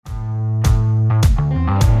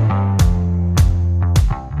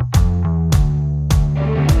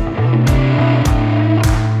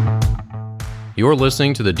You're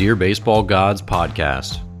listening to the Dear Baseball Gods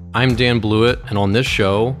podcast. I'm Dan Blewett, and on this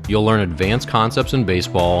show, you'll learn advanced concepts in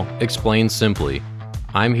baseball, explained simply.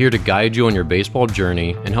 I'm here to guide you on your baseball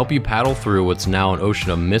journey and help you paddle through what's now an ocean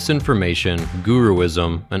of misinformation,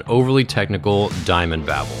 guruism, and overly technical diamond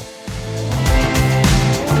babble.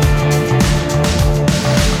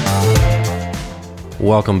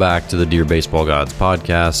 Welcome back to the Dear Baseball Gods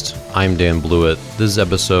podcast. I'm Dan Blewett. This is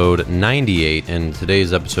episode 98, and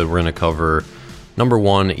today's episode we're going to cover number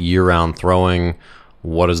one, year-round throwing.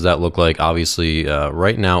 What does that look like? Obviously,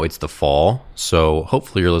 right now it's the fall, so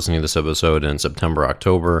hopefully you're listening to this episode in September,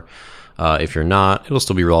 October. If you're not, it'll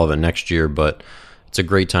still be relevant next year, but it's a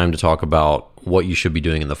great time to talk about what you should be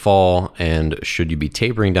doing in the fall, and should you be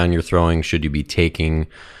tapering down your throwing, should you be taking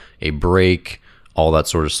a break, all that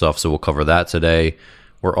sort of stuff. So we'll cover that today.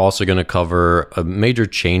 We're also going to cover a major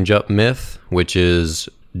changeup myth, which is,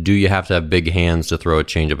 do you have to have big hands to throw a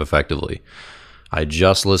changeup effectively? I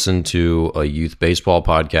just listened to a youth baseball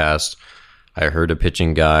podcast. I heard a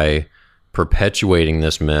pitching guy perpetuating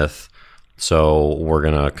this myth, so we're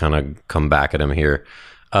going to kind of come back at him here.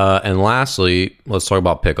 And lastly, let's talk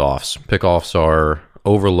about pickoffs. Pickoffs are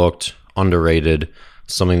overlooked, underrated,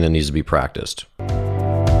 something that needs to be practiced.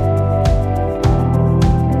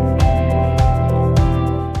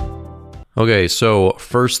 Okay, so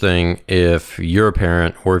first thing, if you're a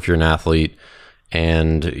parent or if you're an athlete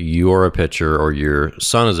and you're a pitcher or your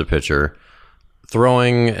son is a pitcher,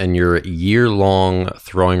 throwing and your year-long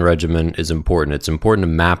throwing regimen is important. It's important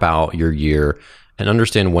to map out your year and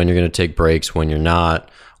understand when you're going to take breaks, when you're not,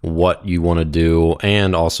 what you want to do,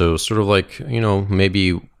 and also sort of like,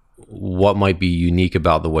 maybe what might be unique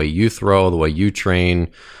about the way you throw, the way you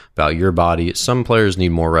train, about your body. Some players need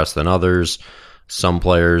more rest than others. Some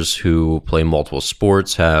players who play multiple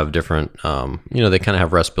sports have different, they kind of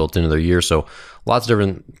have rest built into their year. So lots of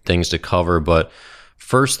different things to cover. But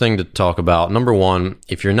first thing to talk about, number one,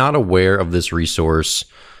 if you're not aware of this resource,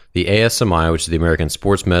 the ASMI, which is the American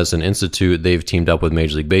Sports Medicine Institute, they've teamed up with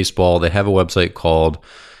Major League Baseball. They have a website called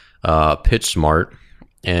PitchSmart.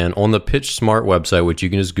 And on the PitchSmart website, which you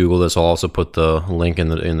can just Google this, I'll also put the link in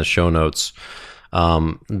the show notes.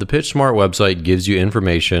 The PitchSmart website gives you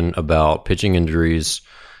information about pitching injuries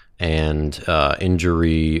and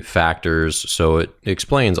injury factors. So it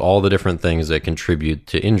explains all the different things that contribute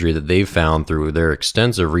to injury that they've found through their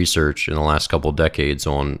extensive research in the last couple of decades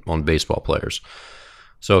on baseball players.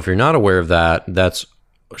 So if you're not aware of that, that's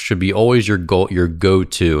should be always your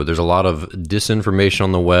go-to. There's a lot of disinformation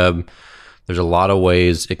on the web. There's a lot of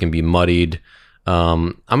ways it can be muddied.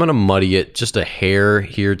 I'm going to muddy it just a hair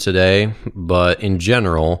here today, but in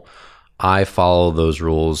general, I follow those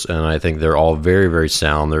rules, and I think they're all very, very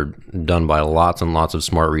sound. They're done by lots and lots of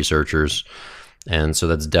smart researchers, and so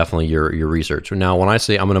that's definitely your research. Now, when I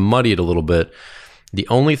say I'm going to muddy it a little bit, the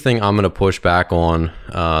only thing I'm going to push back on,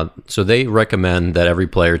 so they recommend that every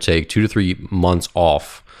player take 2 to 3 months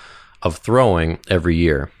off of throwing every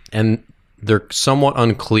year, and they're somewhat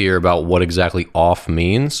unclear about what exactly off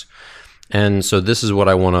means. And so this is what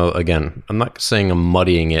I want to, again, I'm not saying I'm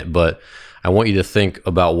muddying it, but I want you to think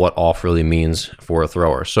about what off really means for a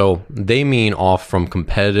thrower. So they mean off from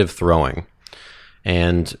competitive throwing.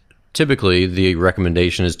 And typically the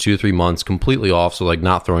recommendation is 2 to 3 months completely off, so like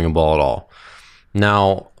not throwing a ball at all.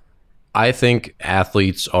 Now, I think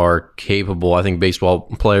athletes are capable, I think baseball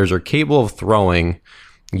players are capable of throwing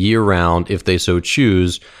year-round if they so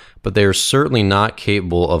choose, but they are certainly not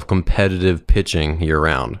capable of competitive pitching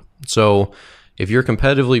year-round. So if you're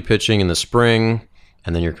competitively pitching in the spring,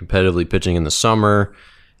 and then you're competitively pitching in the summer,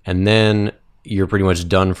 and then you're pretty much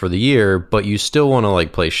done for the year, but you still want to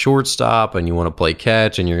like play shortstop, and you want to play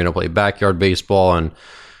catch, and you're going to play backyard baseball, and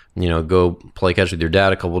go play catch with your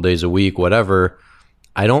dad a couple of days a week, whatever,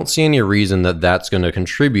 I don't see any reason that that's going to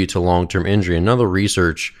contribute to long-term injury. Another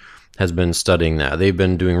research has been studying that. They've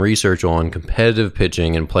been doing research on competitive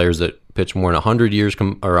pitching and players that pitch more than 100 years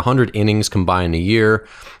or 100 innings combined a year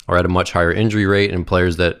or at a much higher injury rate, and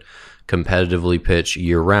players that competitively pitch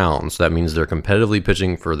year-round. So that means they're competitively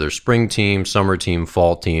pitching for their spring team, summer team,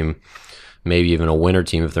 fall team, maybe even a winter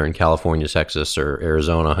team if they're in California, Texas, or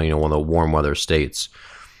Arizona, one of the warm weather states.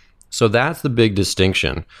 So that's the big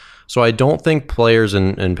distinction. So I don't think players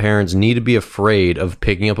and parents need to be afraid of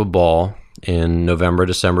picking up a ball in November,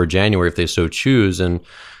 December, January if they so choose, and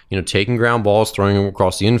taking ground balls, throwing them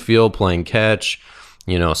across the infield, playing catch,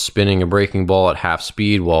 spinning a breaking ball at half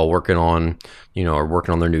speed while working on their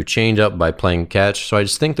new changeup by playing catch. So I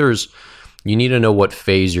just think you need to know what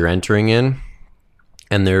phase you're entering in,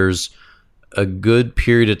 and there's a good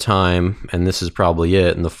period of time, and this is probably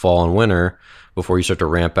it in the fall and winter before you start to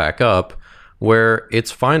ramp back up, where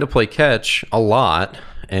it's fine to play catch a lot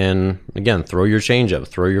and, again, throw your changeup,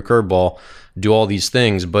 throw your curveball, do all these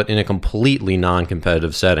things, but in a completely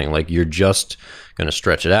non-competitive setting. Like, you're just going to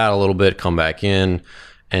stretch it out a little bit, come back in,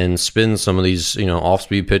 and spin some of these,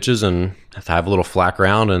 off-speed pitches and have a little flat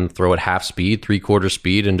ground and throw at half speed, three-quarter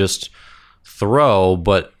speed, and just throw,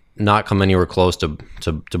 but not come anywhere close to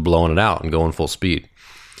blowing it out and going full speed.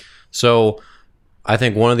 So I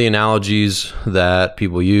think one of the analogies that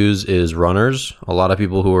people use is runners. A lot of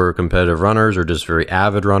people who are competitive runners or just very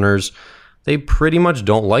avid runners, they pretty much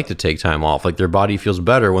don't like to take time off. Like, their body feels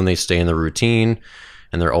better when they stay in the routine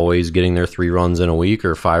and they're always getting their 3 runs in a week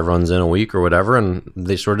or 5 runs in a week or whatever. And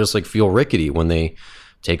they sort of just like feel rickety when they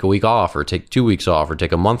take a week off or take 2 weeks off or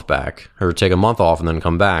take a month back or take a month off and then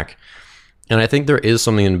come back. And I think there is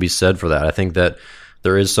something to be said for that. I think that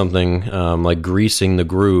there is something like greasing the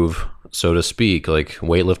groove, so to speak. Like,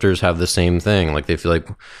 weightlifters have the same thing. Like, they feel like,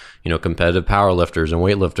 competitive power lifters and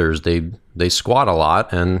weightlifters, they squat a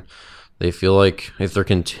lot, and they feel like if they're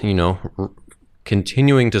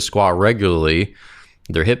continuing to squat regularly,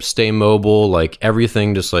 their hips stay mobile, like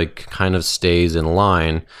everything just like kind of stays in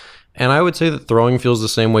line. And I would say that throwing feels the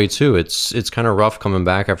same way too. It's kind of rough coming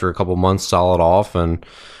back after a couple months solid off. And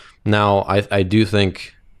now I do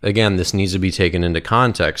think, again, this needs to be taken into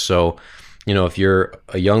context. So, if you're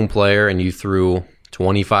a young player and you threw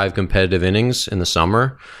 25 competitive innings in the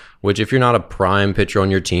summer, which if you're not a prime pitcher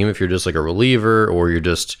on your team, if you're just like a reliever or you're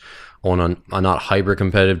just on a not hyper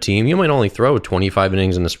competitive team, you might only throw 25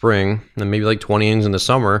 innings in the spring and maybe like 20 innings in the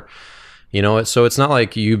summer. So it's not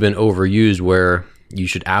like you've been overused where you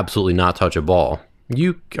should absolutely not touch a ball.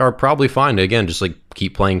 You are probably fine to, again, just like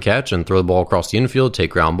keep playing catch and throw the ball across the infield, take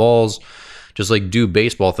ground balls, just like do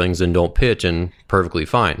baseball things and don't pitch, and perfectly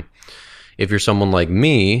fine. If you're someone like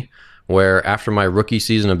me, where after my rookie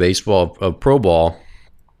season of baseball, of pro ball,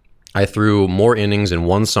 I threw more innings in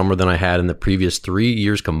one summer than I had in the previous 3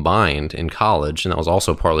 years combined in college, and that was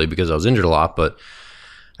also partly because I was injured a lot. But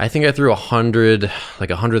I think I threw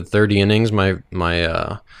 130 innings.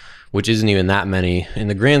 Which isn't even that many in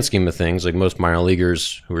the grand scheme of things. Like, most minor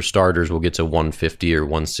leaguers who are starters will get to 150 or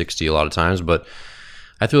 160 a lot of times. But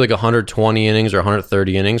I threw like 120 innings or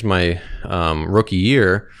 130 innings my rookie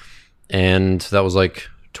year, and that was like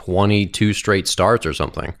 22 straight starts or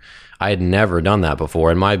something. I had never done that before,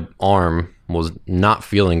 and my arm was not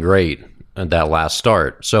feeling great at that last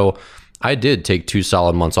start. So I did take 2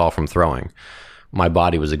 solid months off from throwing. My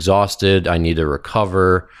body was exhausted. I needed to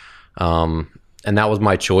recover. And that was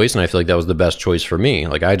my choice, and I feel like that was the best choice for me.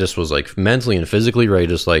 Like, I just was like mentally and physically ready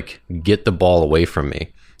to just like get the ball away from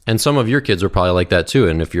me. And some of your kids are probably like that too.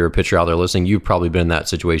 And if you're a pitcher out there listening, you've probably been in that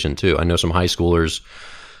situation too. I know some high schoolers,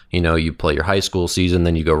 you play your high school season,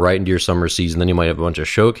 then you go right into your summer season, then you might have a bunch of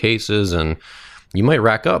showcases, and you might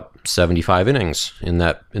rack up 75 innings in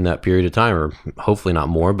that period of time, or hopefully not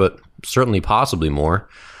more, but certainly possibly more.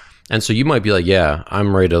 And so you might be like, yeah,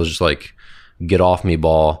 I'm ready to just like get off me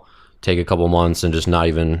ball, take a couple months and just not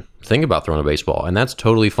even think about throwing a baseball. And that's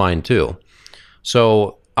totally fine too.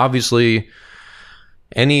 So obviously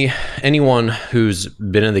anyone who's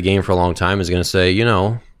been in the game for a long time is going to say,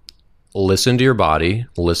 listen to your body,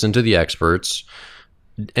 listen to the experts,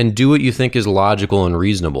 and do what you think is logical and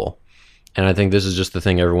reasonable. And I think this is just the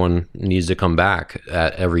thing everyone needs to come back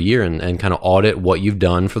at every year and kind of audit what you've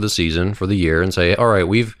done for the season, for the year, and say, all right,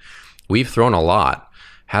 we've thrown a lot.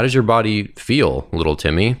 How does your body feel, little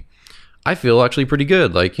Timmy? I feel actually pretty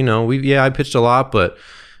good. Like, I pitched a lot, but,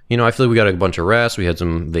 I feel like we got a bunch of rest. We had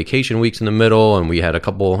some vacation weeks in the middle, and we had a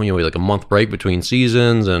couple, we had like a month break between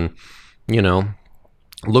seasons, and,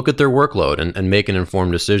 look at their workload and make an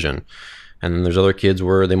informed decision. And then there's other kids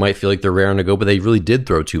where they might feel like they're raring to go, but they really did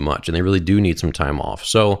throw too much, and they really do need some time off.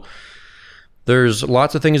 So there's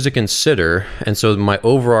lots of things to consider. And so my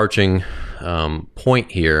overarching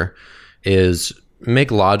point here is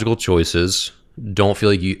make logical choices. Don't feel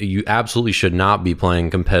like you absolutely should not be playing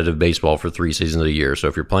competitive baseball for 3 seasons a year. So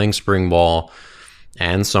if you're playing spring ball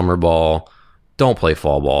and summer ball, don't play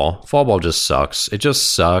fall ball. Fall ball just sucks. It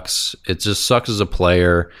just sucks. It just sucks as a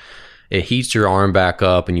player. It heats your arm back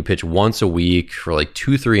up, and you pitch once a week for like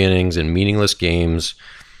 2-3 innings in meaningless games.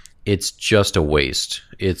 It's just a waste.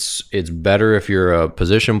 It's better if you're a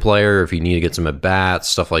position player, if you need to get some at-bats,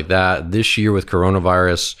 stuff like that. This year with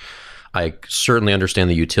coronavirus, I certainly understand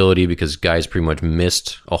the utility because guys pretty much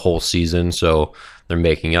missed a whole season, so they're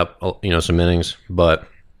making up, some innings. But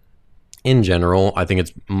in general, I think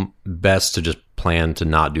it's best to just plan to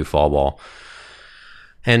not do fall ball.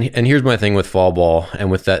 And here's my thing with fall ball,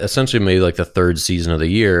 and with that essentially maybe like the third season of the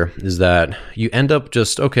year, is that you end up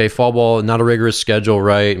just, okay, fall ball, not a rigorous schedule,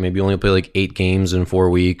 right? Maybe you only play like 8 games in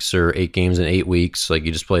 4 weeks or 8 games in 8 weeks. Like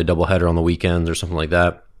you just play a doubleheader on the weekends or something like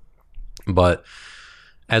that. But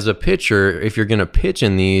as a pitcher, if you're going to pitch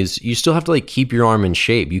in these, you still have to like keep your arm in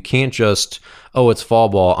shape. You can't just, oh, it's fall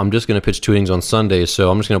ball, I'm just going to pitch 2 innings on Sunday,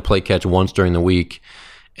 so I'm just going to play catch once during the week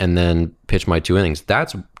and then pitch my 2 innings.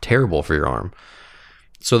 That's terrible for your arm.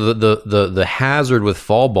 So the hazard with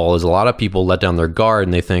fall ball is a lot of people let down their guard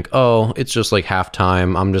and they think, oh, it's just like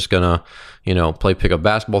halftime. I'm just gonna, play pickup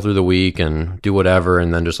basketball through the week and do whatever,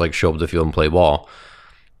 and then just like show up to the field and play ball.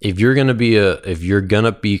 If you're gonna be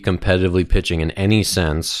competitively pitching in any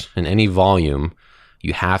sense, in any volume,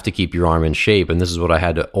 you have to keep your arm in shape. And this is what I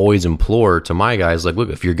had to always implore to my guys. Like, look,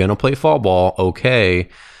 if you're gonna play fall ball, okay,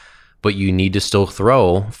 but you need to still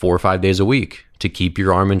throw 4 or 5 days a week to keep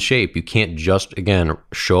your arm in shape. You can't just, again,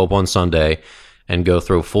 show up on Sunday and go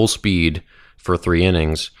throw full speed for 3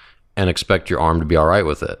 innings and expect your arm to be all right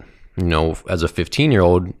with it. As a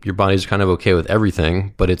 15-year-old, your body's kind of okay with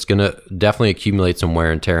everything, but it's going to definitely accumulate some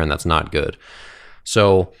wear and tear, and that's not good.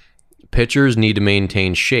 So pitchers need to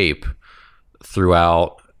maintain shape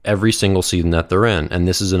throughout every single season that they're in, and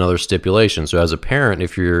this is another stipulation. So as a parent,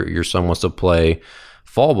 if your son wants to play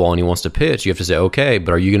fall ball and he wants to pitch, you have to say, okay,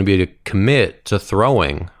 but are you going to be able to commit to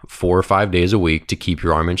throwing 4 or 5 days a week to keep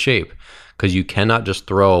your arm in shape? Because you cannot just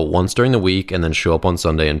throw once during the week and then show up on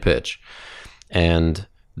Sunday and pitch. And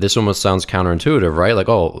this almost sounds counterintuitive, right? Like,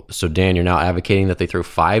 oh, so Dan, you're now advocating that they throw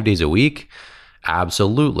 5 days a week?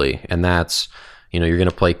 Absolutely. And that's, you're going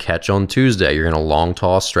to play catch on Tuesday. You're going to long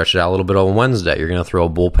toss, stretch it out a little bit on Wednesday. You're going to throw a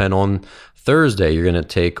bullpen on Thursday. You're going to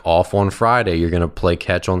take off on Friday. You're going to play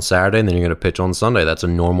catch on Saturday, and then you're going to pitch on Sunday. That's a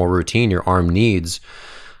normal routine. Your arm needs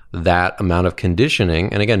that amount of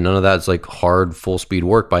conditioning. And again, none of that's like hard, full speed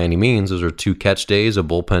work by any means. Those are 2 catch days, a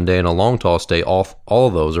bullpen day, and a long toss day. All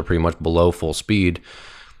of those are pretty much below full speed.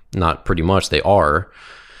 Not pretty much, they are.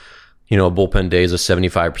 A bullpen day is a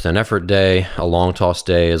 75% effort day. A long toss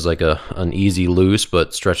day is like an easy loose,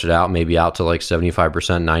 but stretch it out, maybe out to like 75%,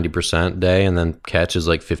 90% day. And then catch is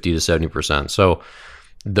like 50 to 70%. So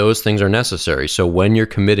those things are necessary. So when you're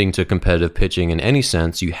committing to competitive pitching in any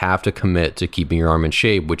sense, you have to commit to keeping your arm in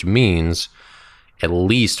shape, which means at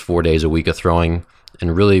least 4 days a week of throwing,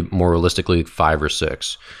 and really more realistically, 5 or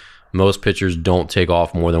 6. Most pitchers don't take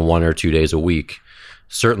off more than 1 or 2 days a week.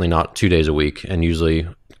 Certainly not 2 days a week. And usually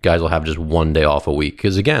guys will have just 1 day off a week.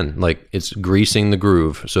 Because again, like it's greasing the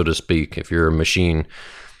groove, so to speak. If you're a machine,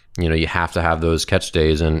 you have to have those catch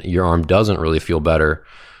days, and your arm doesn't really feel better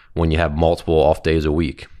when you have multiple off days a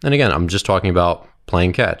week. And again, I'm just talking about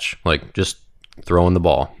playing catch, like just throwing the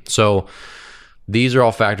ball. So these are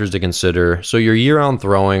all factors to consider. So your year-round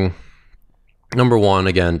throwing, number one,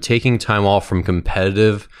 again, taking time off from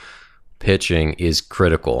competitive pitching is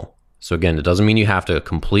critical. So again, it doesn't mean you have to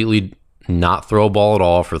completely not throw a ball at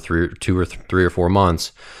all for 3 or 4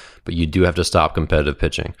 months, but you do have to stop competitive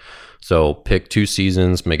pitching. So pick 2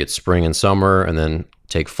 seasons, make it spring and summer, and then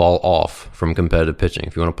take fall off from competitive pitching.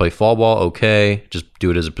 If you want to play fall ball, okay, just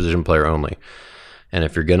do it as a position player only. And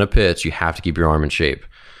if you're going to pitch, you have to keep your arm in shape.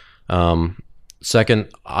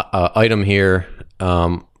 Second item here,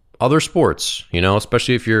 other sports,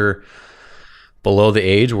 especially if you're below the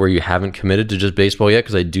age where you haven't committed to just baseball yet,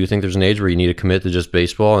 because I do think there's an age where you need to commit to just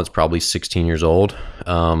baseball, and it's probably 16 years old.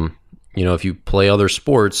 If you play other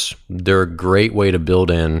sports, they're a great way to build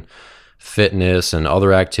in fitness and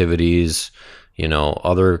other activities,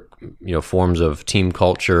 other forms of team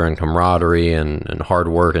culture and camaraderie and hard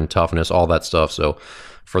work and toughness, all that stuff. So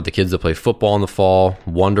for the kids that play football in the fall,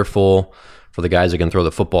 wonderful. For the guys that can throw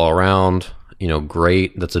the football around,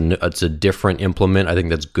 great. It's a different implement. I think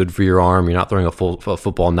that's good for your arm. You're not throwing a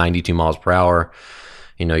football 92 miles per hour.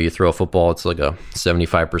 You throw a football, it's like a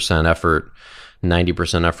 75% effort,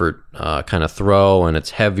 90% effort kind of throw, and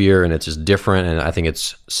it's heavier and it's just different. And I think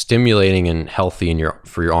it's stimulating and healthy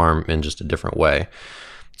for your arm in just a different way.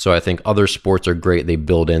 So I think other sports are great. They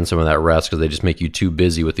build in some of that rest because they just make you too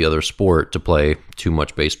busy with the other sport to play too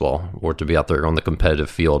much baseball or to be out there on the competitive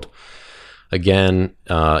field. Again,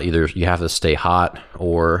 either you have to stay hot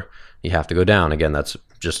or you have to go down. Again, that's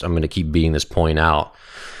just, I'm going to keep beating this point out,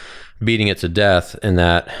 beating it to death, in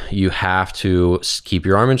that you have to keep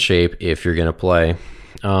your arm in shape if you're going to play.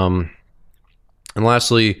 And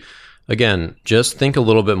lastly, again, just think a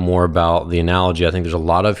little bit more about the analogy. I think there's a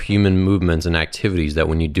lot of human movements and activities that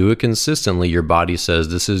when you do it consistently, your body says,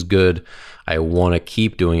 this is good. I want to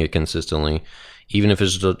keep doing it consistently, even if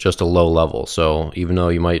it's just a low level. So even though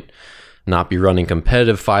you might not be running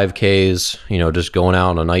competitive 5Ks. Just going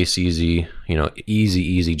out on a nice, easy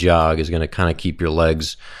jog is going to kind of keep your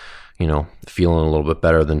legs, feeling a little bit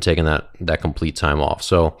better than taking that complete time off.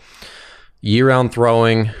 So year-round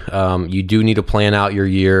throwing, you do need to plan out your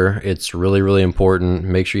year. It's really, really important.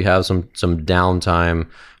 Make sure you have some downtime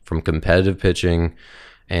from competitive pitching,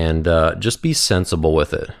 and just be sensible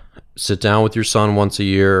with it. Sit down with your son once a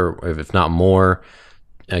year, if not more.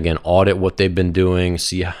 Again, audit what they've been doing,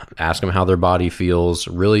 ask them how their body feels,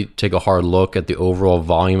 really take a hard look at the overall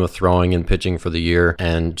volume of throwing and pitching for the year,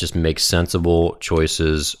 and just make sensible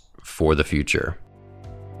choices for the future.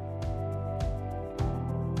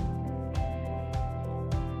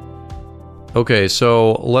 Okay,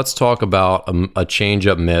 so let's talk about a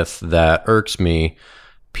changeup myth that irks me.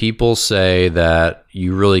 People say that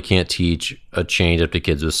you really can't teach a changeup to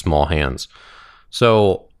kids with small hands.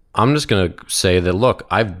 So I'm just going to say that, look,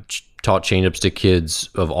 I've taught changeups to kids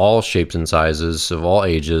of all shapes and sizes, of all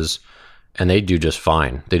ages, and they do just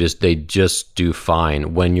fine. They just do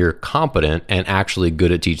fine when you're competent and actually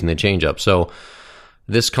good at teaching the changeup. So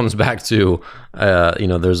this comes back to,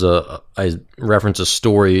 I reference a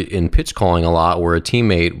story in pitch calling a lot where a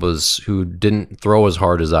teammate who didn't throw as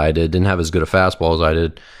hard as I did, didn't have as good a fastball as I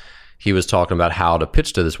did. He was talking about how to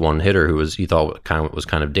pitch to this one hitter he thought was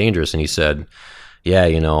kind of dangerous. And he said, yeah,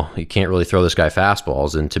 you can't really throw this guy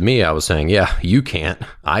fastballs. And to me, I was saying, yeah, you can't,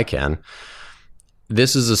 I can.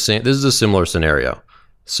 This is a similar scenario.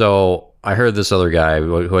 So I heard this other guy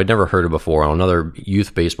who I'd never heard of before on another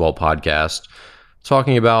youth baseball podcast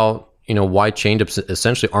talking about, why changeups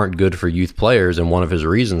essentially aren't good for youth players. And one of his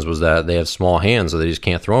reasons was that they have small hands, so they just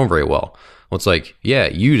can't throw them very well. Well, it's like, yeah,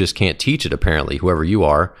 you just can't teach it, apparently, whoever you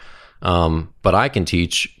are. But I can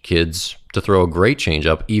teach kids to throw a great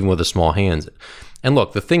changeup, even with the small hands. And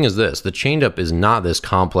look, the thing is this, the changeup is not this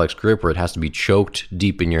complex grip where it has to be choked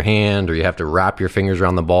deep in your hand or you have to wrap your fingers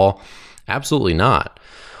around the ball. Absolutely not.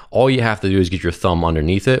 All you have to do is get your thumb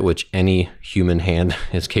underneath it, which any human hand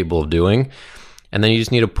is capable of doing. And then you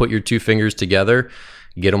just need to put your two fingers together,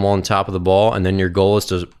 get them on top of the ball, and then your goal is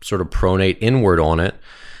to sort of pronate inward on it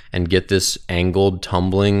and get this angled,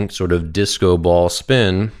 tumbling sort of disco ball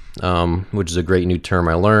spin, which is a great new term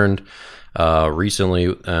I learned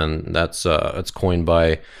recently, and that's it's coined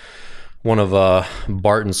by one of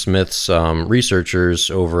Barton Smith's researchers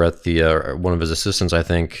over at the one of his assistants, I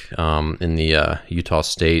think, in the Utah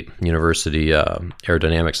State University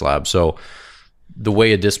aerodynamics lab. So the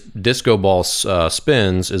way a disco ball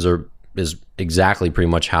spins is exactly pretty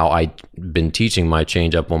much how I've been teaching my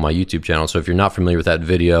changeup on my YouTube channel. So if you're not familiar with that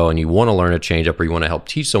video and you want to learn a changeup or you want to help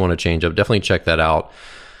teach someone a changeup, definitely check that out.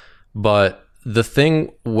 But the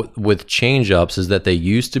thing with changeups is that they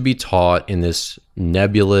used to be taught in this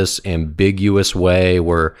nebulous, ambiguous way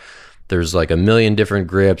where there's like a million different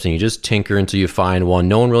grips and you just tinker until you find one.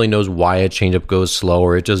 No one really knows why a changeup goes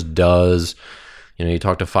slower. It just does. You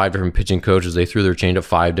talk to 5 different pitching coaches, they threw their changeup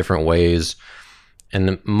 5 different ways.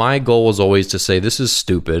 And my goal was always to say, this is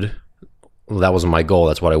stupid. Well, that wasn't my goal.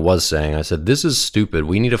 That's what I was saying. I said, this is stupid.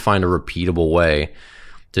 We need to find a repeatable way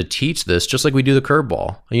to teach this, just like we do the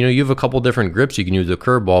curveball. You have a couple different grips you can use the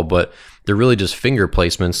curveball, but they're really just finger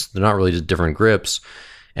placements. They're not really just different grips.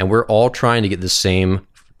 And we're all trying to get the same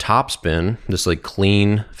top spin, this like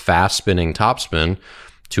clean, fast spinning top spin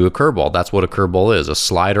to a curveball. That's what a curveball is. A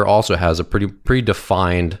slider also has a pretty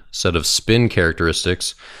predefined set of spin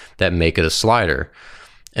characteristics that make it a slider.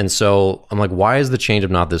 And so I'm like, why is the changeup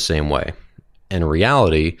not the same way? In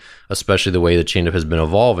reality, especially the way the changeup has been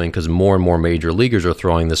evolving, because more and more major leaguers are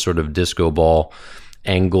throwing this sort of disco ball,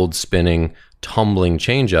 angled, spinning, tumbling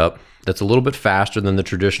changeup that's a little bit faster than the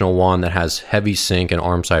traditional one that has heavy sink and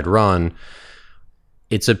arm side run.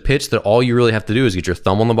 It's a pitch that all you really have to do is get your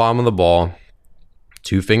thumb on the bottom of the ball,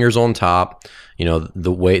 2 fingers on top.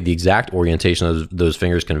 The exact orientation of those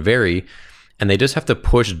fingers can vary, and they just have to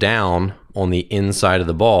push down on the inside of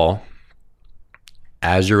the ball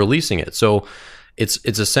as you're releasing it. So it's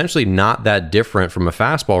essentially not that different from a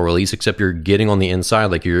fastball release, except you're getting on the inside.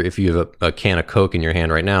 Like if you have a can of Coke in your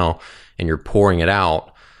hand right now and you're pouring it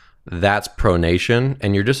out, that's pronation,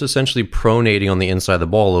 and you're just essentially pronating on the inside of the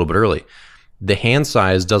ball a little bit early. The hand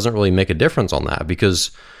size doesn't really make a difference on that,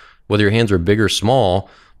 because whether your hands are big or small,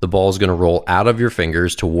 the ball is going to roll out of your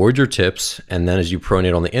fingers towards your tips, and then as you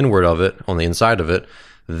pronate on the inward of it, on the inside of it,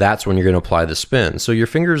 that's when you're going to apply the spin. So your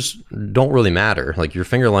fingers don't really matter. Like your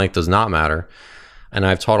finger length does not matter. And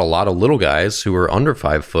I've taught a lot of little guys who are under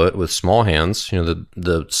 5 foot with small hands,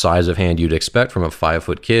 the size of hand you'd expect from a 5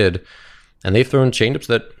 foot kid, and they've thrown changeups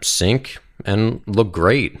that sink and look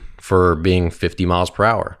great for being 50 miles per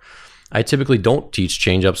hour. I typically don't teach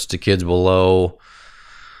changeups to kids below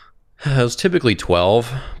It was typically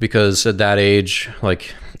 12 because at that age,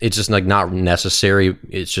 like it's just like not necessary.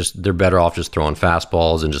 It's just they're better off just throwing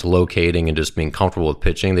fastballs and just locating and just being comfortable with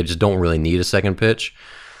pitching. They just don't really need a second pitch.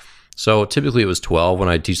 So typically it was 12 when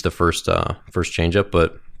I teach the first changeup,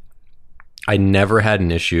 but I never had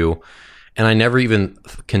an issue, and I never even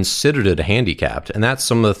considered it a handicapped. And that's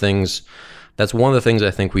some of the things. That's one of the things I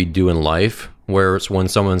think we do in life, where it's when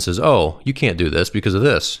someone says, "Oh, you can't do this because of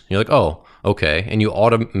this." You're like, "Oh, okay," and you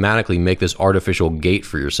automatically make this artificial gate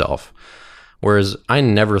for yourself. Whereas I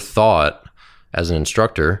never thought, as an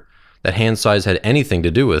instructor, that hand size had anything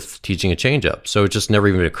to do with teaching a changeup. So it just never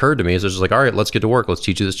even occurred to me. It's just like, all right, let's get to work. Let's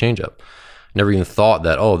teach you this changeup. Never even thought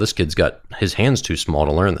that, oh, this kid's got his hands too small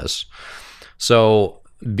to learn this. So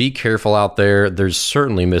be careful out there. There's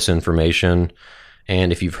certainly misinformation.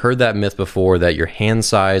 And if you've heard that myth before, that your hand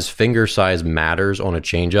size, finger size matters on a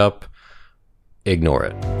changeup, ignore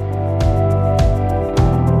it.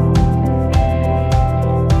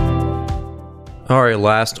 All right,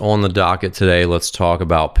 last on the docket today, let's talk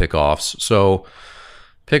about pickoffs. So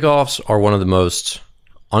pickoffs are one of the most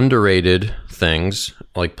underrated things.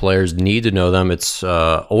 Like, players need to know them. It's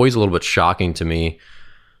always a little bit shocking to me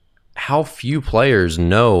how few players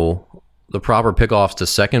know the proper pickoffs to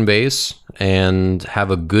second base and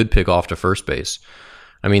have a good pickoff to first base.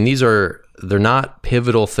 I mean, they're not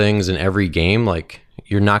pivotal things in every game. Like,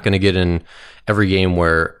 you're not going to get in every game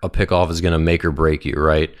where a pickoff is going to make or break you,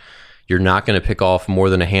 right? You're not going to pick off more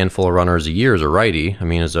than a handful of runners a year as a righty. I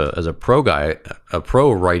mean, as a pro guy, a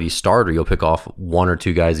pro righty starter, you'll pick off one or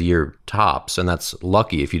two guys a year tops, and that's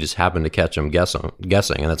lucky if you just happen to catch them guessing.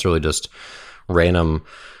 And that's really just random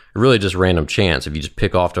chance. If you just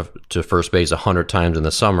pick off to first base 100 times in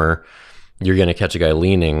the summer, you're going to catch a guy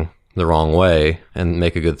leaning the wrong way and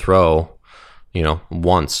make a good throw,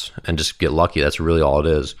 once and just get lucky. That's really all it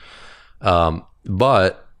is.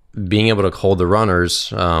 But being able to hold the runners,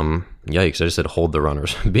 yikes, I just said hold the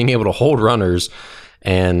runners. Being able to hold runners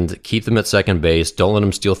and keep them at second base. Don't let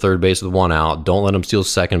them steal third base with one out. Don't let them steal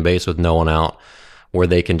second base with no one out, where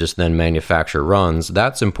they can just then manufacture runs.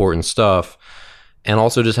 That's important stuff. And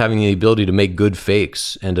also just having the ability to make good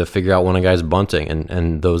fakes and to figure out when a guy's bunting.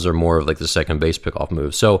 And those are more of like the second base pickoff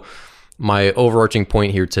moves. So my overarching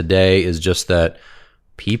point here today is just that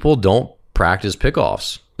people don't practice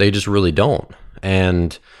pickoffs. They just really don't.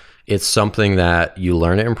 And it's something that you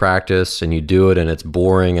learn it in practice and you do it, and it's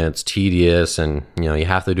boring and it's tedious, and you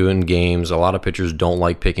have to do it in games. A lot of pitchers don't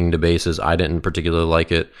like picking to bases. I didn't particularly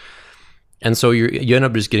like it. And so you end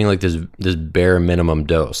up just getting like this bare minimum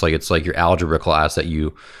dose. Like, it's like your algebra class that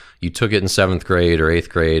you took it in 7th grade or 8th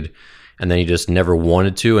grade, and then you just never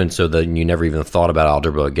wanted to, and so then you never even thought about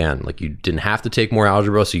algebra again. Like, you didn't have to take more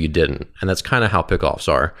algebra, so you didn't. And that's kind of how pickoffs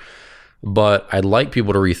are. But I'd like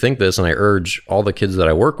people to rethink this, and I urge all the kids that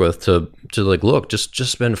I work with to like, look, just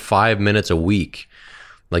spend 5 minutes a week,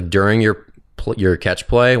 like during your catch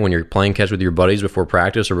play, when you're playing catch with your buddies before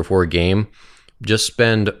practice or before a game. Just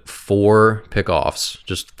spend 4 pickoffs,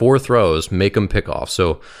 just 4 throws, make them pickoffs.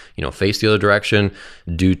 So, face the other direction,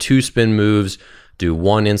 do 2 spin moves, do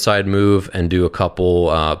 1 inside move, and do a couple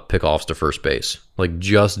pickoffs to first base. Like,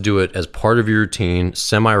 just do it as part of your routine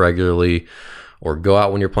semi-regularly. Or go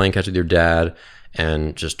out when you're playing catch with your dad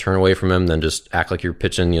and just turn away from him, then just act like you're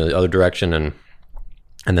pitching the other direction, and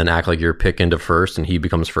then act like you're picking to first and he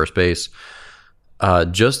becomes first base.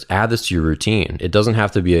 Just add this to your routine. It doesn't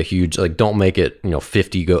have to be a huge, like, don't make it,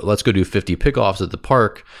 50, let's go do 50 pickoffs at the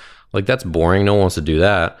park. Like, that's boring. No one wants to do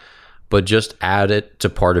that. But just add it to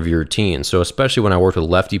part of your routine. So especially when I worked with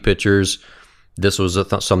lefty pitchers, this was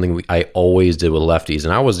something I always did with lefties,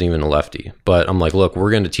 and I wasn't even a lefty. But I'm like, look, we're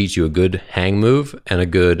going to teach you a good hang move and a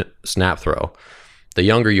good snap throw. The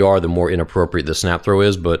younger you are, the more inappropriate the snap throw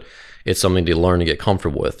is, but it's something to learn to get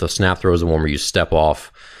comfortable with. The snap throw is the one where you step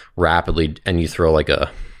off rapidly and you throw like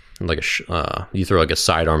a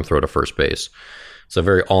sidearm throw to first base. It's a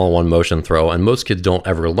very all-in-one motion throw, and most kids don't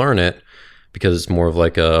ever learn it because it's more of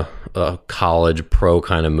like a college pro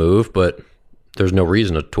kind of move, but there's no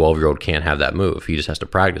reason a 12-year-old can't have that move. He just has to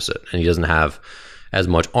practice it, and he doesn't have as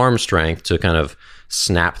much arm strength to kind of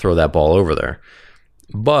snap throw that ball over there.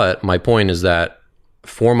 But my point is that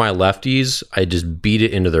for my lefties, I just beat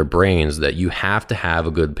it into their brains that you have to have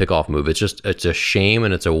a good pickoff move. It's a shame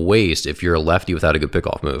and it's a waste if you're a lefty without a good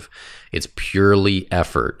pickoff move. It's purely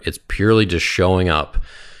effort. It's purely just showing up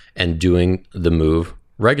and doing the move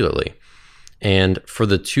regularly. And for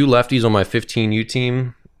the 2 lefties on my 15U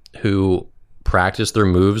team who practice their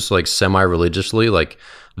moves like semi-religiously, like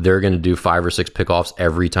they're going to do 5 or 6 pickoffs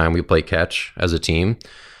every time we play catch as a team,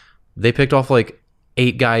 they picked off like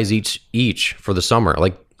 8 guys each for the summer.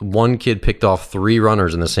 Like one kid picked off 3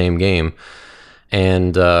 runners in the same game.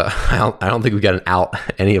 And I don't think we got an out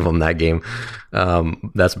any of them that game.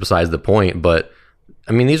 That's besides the point. But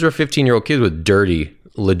I mean, these were 15-year-old kids with dirty,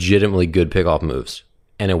 legitimately good pickoff moves.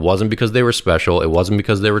 And it wasn't because they were special. It wasn't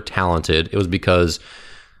because they were talented. It was because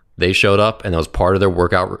they showed up and that was part of their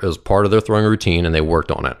workout. It was part of their throwing routine and they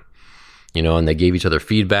worked on it, and they gave each other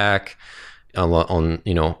feedback on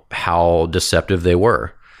how deceptive they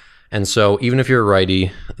were. And so even if you're a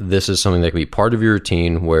righty, this is something that can be part of your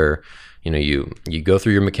routine where, you go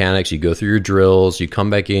through your mechanics, you go through your drills, you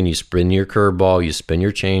come back in, you spin your curveball, you spin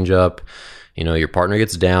your changeup, your partner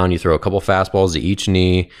gets down, you throw a couple fastballs to each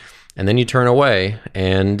knee, and then you turn away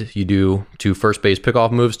and you do 2 first base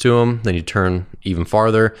pickoff moves to them. Then you turn even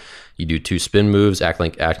farther. You do 2 spin moves,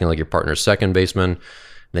 acting like your partner's second baseman.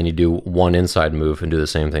 Then you do 1 inside move and do the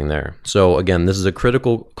same thing there. So again, this is a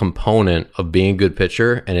critical component of being a good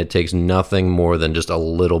pitcher, and it takes nothing more than just a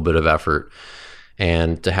little bit of effort.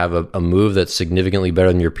 And to have a move that's significantly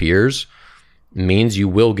better than your peers means you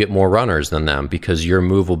will get more runners than them because your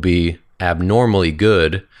move will be abnormally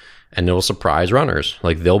good. And it'll surprise runners.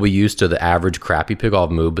 Like they'll be used to the average crappy pickoff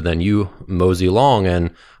move, but then you mosey along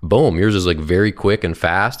and boom, yours is like very quick and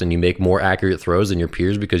fast and you make more accurate throws than your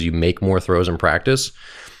peers because you make more throws in practice.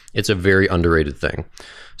 It's a very underrated thing.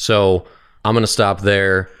 So I'm going to stop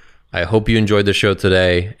there. I hope you enjoyed the show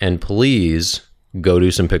today, and please go do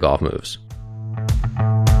some pickoff moves.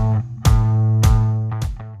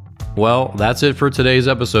 Well, that's it for today's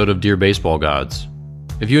episode of Dear Baseball Gods.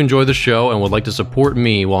 If you enjoy the show and would like to support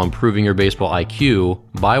me while improving your baseball IQ,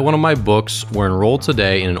 buy one of my books or enroll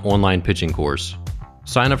today in an online pitching course.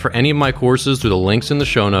 Sign up for any of my courses through the links in the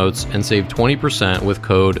show notes and save 20% with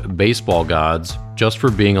code BASEBALLGODS just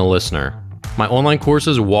for being a listener. My online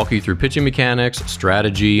courses walk you through pitching mechanics,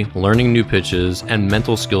 strategy, learning new pitches, and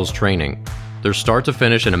mental skills training. They're start to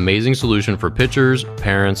finish an amazing solution for pitchers,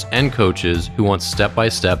 parents, and coaches who want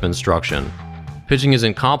step-by-step instruction. Pitching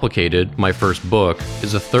Isn't Complicated, my first book,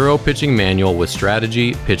 is a thorough pitching manual with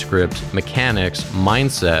strategy, pitch grips, mechanics,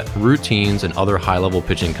 mindset, routines, and other high-level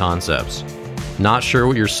pitching concepts. Not sure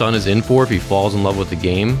what your son is in for if he falls in love with the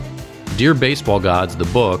game? Dear Baseball Gods, the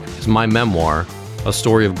book, is my memoir, a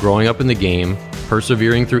story of growing up in the game,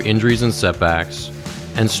 persevering through injuries and setbacks,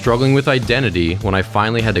 and struggling with identity when I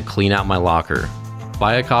finally had to clean out my locker.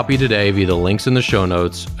 Buy a copy today via the links in the show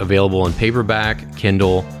notes, available in paperback,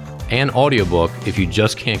 Kindle, and audiobook if you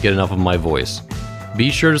just can't get enough of my voice. Be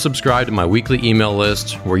sure to subscribe to my weekly email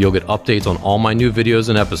list where you'll get updates on all my new videos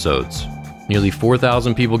and episodes. Nearly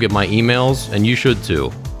 4,000 people get my emails, and you should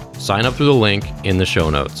too. Sign up through the link in the show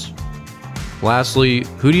notes. Lastly,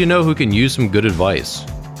 who do you know who can use some good advice?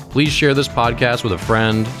 Please share this podcast with a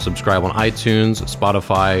friend, subscribe on iTunes,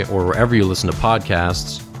 Spotify, or wherever you listen to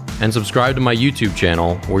podcasts, and subscribe to my YouTube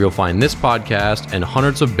channel where you'll find this podcast and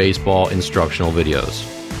hundreds of baseball instructional videos.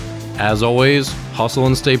 As always, hustle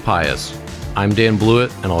and stay pious. I'm Dan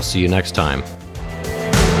Blewett, and I'll see you next time.